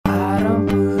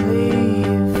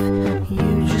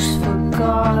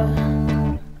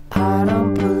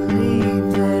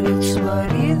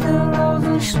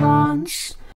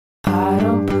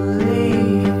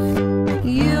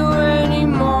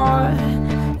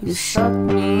You suck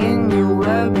me in your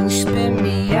web and spin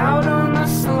me out on the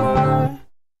floor.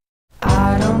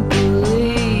 I don't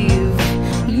believe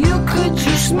you could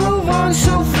just move on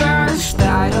so fast.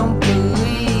 I don't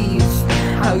believe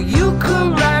how you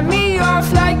could write me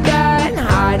off like that.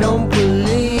 I don't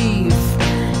believe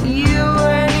you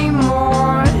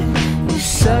anymore. You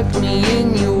suck me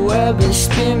in your web and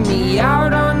spin me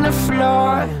out on the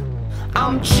floor.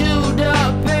 I'm chewed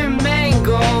up and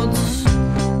mangled.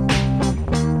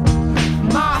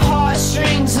 My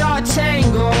heartstrings are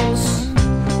tangles.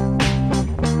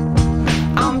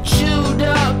 I'm chewed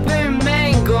up and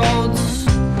mangled.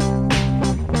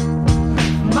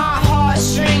 My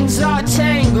heartstrings are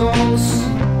tangles.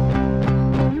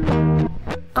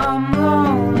 I'm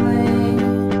lonely,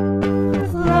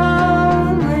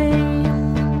 lonely.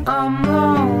 I'm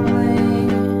lonely,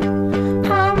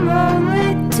 I'm lonely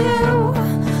too.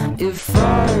 If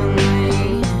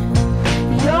only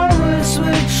your words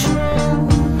were true,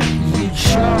 you'd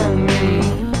show me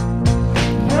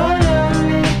you're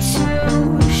lonely too.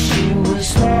 She was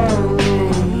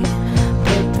holy,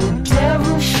 but the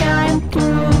devil shined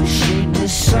through. She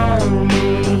disowned me.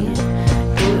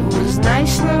 It was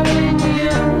nice knowing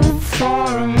you for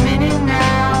a minute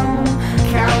now.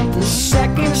 Count the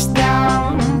seconds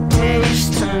down, days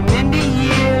turn into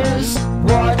years.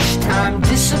 Watch time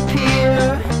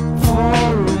disappear for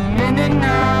a minute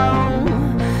now.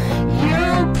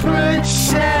 You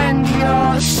pretend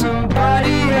you're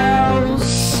somebody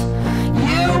else.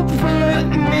 You put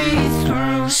me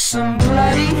through some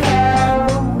bloody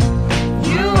hell.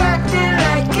 You acted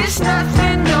like it's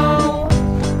nothing, no.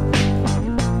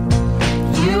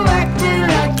 You acted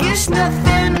like it's nothing.